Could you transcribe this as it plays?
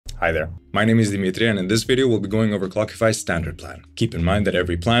Hi there, my name is Dimitri, and in this video we'll be going over Clockify's standard plan. Keep in mind that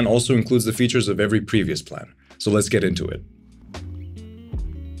every plan also includes the features of every previous plan, so let's get into it.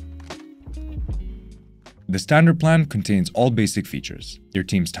 The standard plan contains all basic features. Your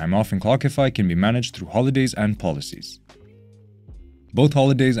team's time off in Clockify can be managed through holidays and policies. Both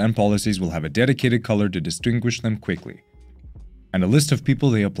holidays and policies will have a dedicated color to distinguish them quickly, and a list of people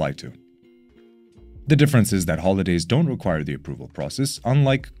they apply to. The difference is that holidays don't require the approval process,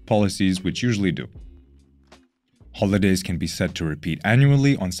 unlike policies which usually do. Holidays can be set to repeat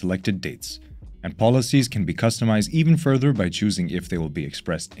annually on selected dates, and policies can be customized even further by choosing if they will be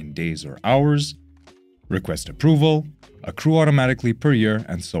expressed in days or hours, request approval, accrue automatically per year,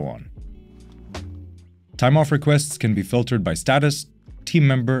 and so on. Time off requests can be filtered by status, team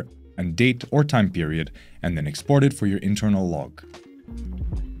member, and date or time period, and then exported for your internal log.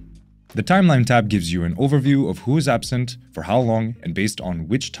 The Timeline tab gives you an overview of who is absent, for how long, and based on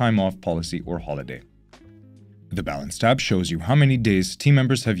which time off policy or holiday. The Balance tab shows you how many days team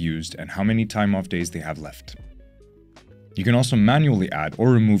members have used and how many time off days they have left. You can also manually add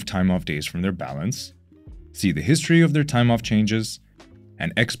or remove time off days from their balance, see the history of their time off changes,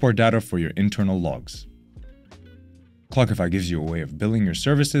 and export data for your internal logs. Clockify gives you a way of billing your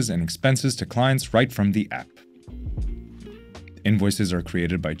services and expenses to clients right from the app. Invoices are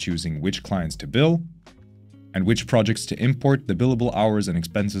created by choosing which clients to bill and which projects to import the billable hours and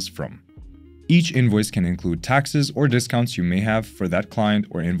expenses from. Each invoice can include taxes or discounts you may have for that client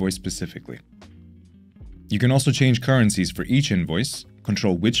or invoice specifically. You can also change currencies for each invoice,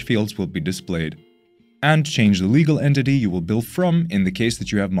 control which fields will be displayed, and change the legal entity you will bill from in the case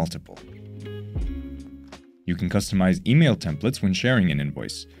that you have multiple. You can customize email templates when sharing an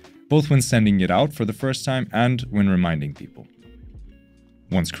invoice, both when sending it out for the first time and when reminding people.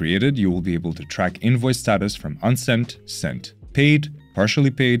 Once created, you will be able to track invoice status from unsent, sent, paid, partially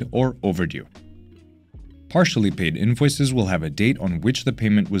paid, or overdue. Partially paid invoices will have a date on which the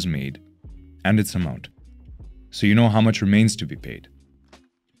payment was made and its amount, so you know how much remains to be paid.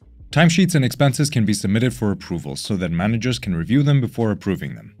 Timesheets and expenses can be submitted for approval so that managers can review them before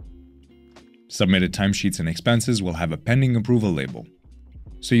approving them. Submitted timesheets and expenses will have a pending approval label,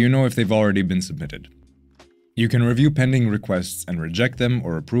 so you know if they've already been submitted. You can review pending requests and reject them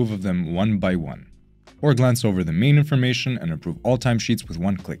or approve of them one by one, or glance over the main information and approve all timesheets with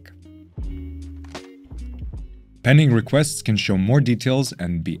one click. Pending requests can show more details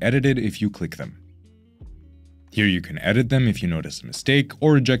and be edited if you click them. Here you can edit them if you notice a mistake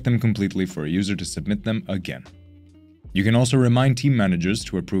or reject them completely for a user to submit them again. You can also remind team managers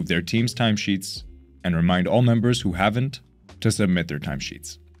to approve their team's timesheets and remind all members who haven't to submit their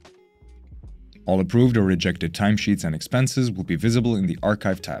timesheets. All approved or rejected timesheets and expenses will be visible in the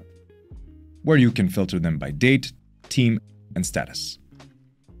Archive tab, where you can filter them by date, team, and status.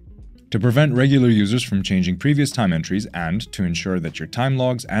 To prevent regular users from changing previous time entries and to ensure that your time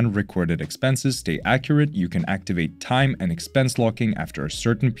logs and recorded expenses stay accurate, you can activate time and expense locking after a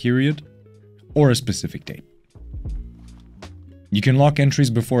certain period or a specific date. You can lock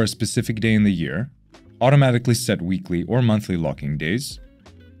entries before a specific day in the year, automatically set weekly or monthly locking days,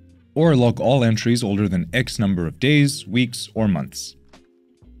 or log all entries older than X number of days, weeks, or months.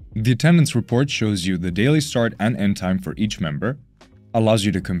 The attendance report shows you the daily start and end time for each member, allows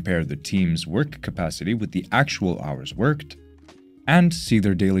you to compare the team's work capacity with the actual hours worked, and see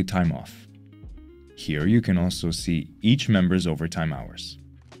their daily time off. Here you can also see each member's overtime hours.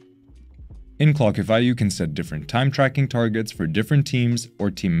 In Clockify, you can set different time tracking targets for different teams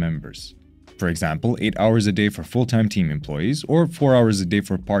or team members. For example, 8 hours a day for full-time team employees or 4 hours a day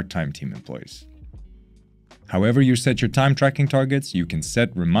for part-time team employees. However you set your time tracking targets, you can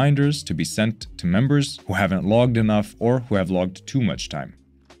set reminders to be sent to members who haven't logged enough or who have logged too much time.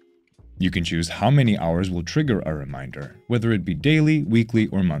 You can choose how many hours will trigger a reminder, whether it be daily, weekly,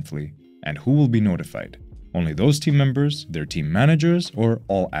 or monthly, and who will be notified. Only those team members, their team managers, or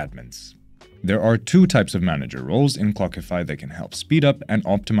all admins. There are two types of manager roles in Clockify that can help speed up and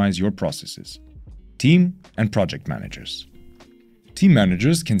optimize your processes: team and project managers. Team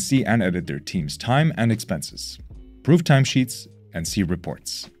managers can see and edit their team's time and expenses, approve timesheets, and see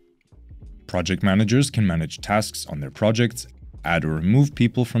reports. Project managers can manage tasks on their projects, add or remove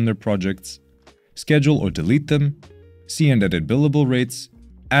people from their projects, schedule or delete them, see and edit billable rates,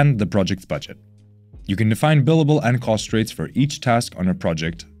 and the project's budget. You can define billable and cost rates for each task on a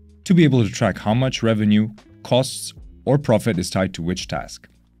project to be able to track how much revenue, costs, or profit is tied to which task.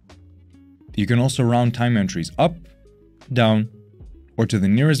 You can also round time entries up, down, or to the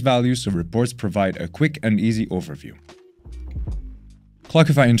nearest value so reports provide a quick and easy overview.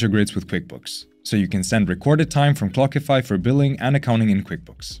 Clockify integrates with QuickBooks, so you can send recorded time from Clockify for billing and accounting in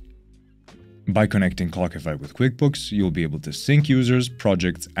QuickBooks. By connecting Clockify with QuickBooks, you'll be able to sync users,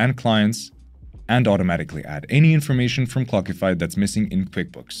 projects, and clients, and automatically add any information from Clockify that's missing in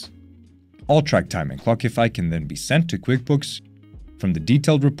QuickBooks. All track time in Clockify can then be sent to QuickBooks from the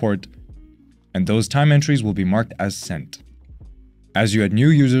detailed report, and those time entries will be marked as sent. As you add new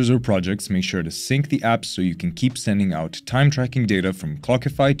users or projects, make sure to sync the apps so you can keep sending out time tracking data from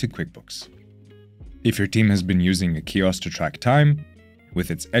Clockify to QuickBooks. If your team has been using a Kiosk to track time, with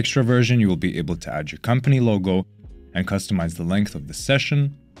its extra version, you will be able to add your company logo and customize the length of the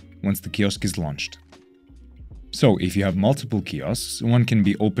session once the kiosk is launched. So, if you have multiple kiosks, one can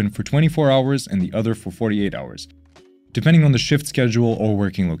be open for 24 hours and the other for 48 hours, depending on the shift schedule or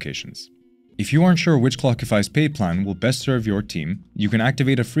working locations. If you aren't sure which Clockify's pay plan will best serve your team, you can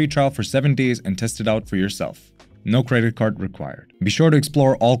activate a free trial for 7 days and test it out for yourself. No credit card required. Be sure to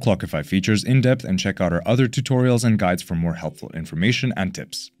explore all Clockify features in depth and check out our other tutorials and guides for more helpful information and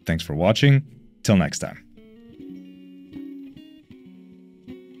tips. Thanks for watching. Till next time.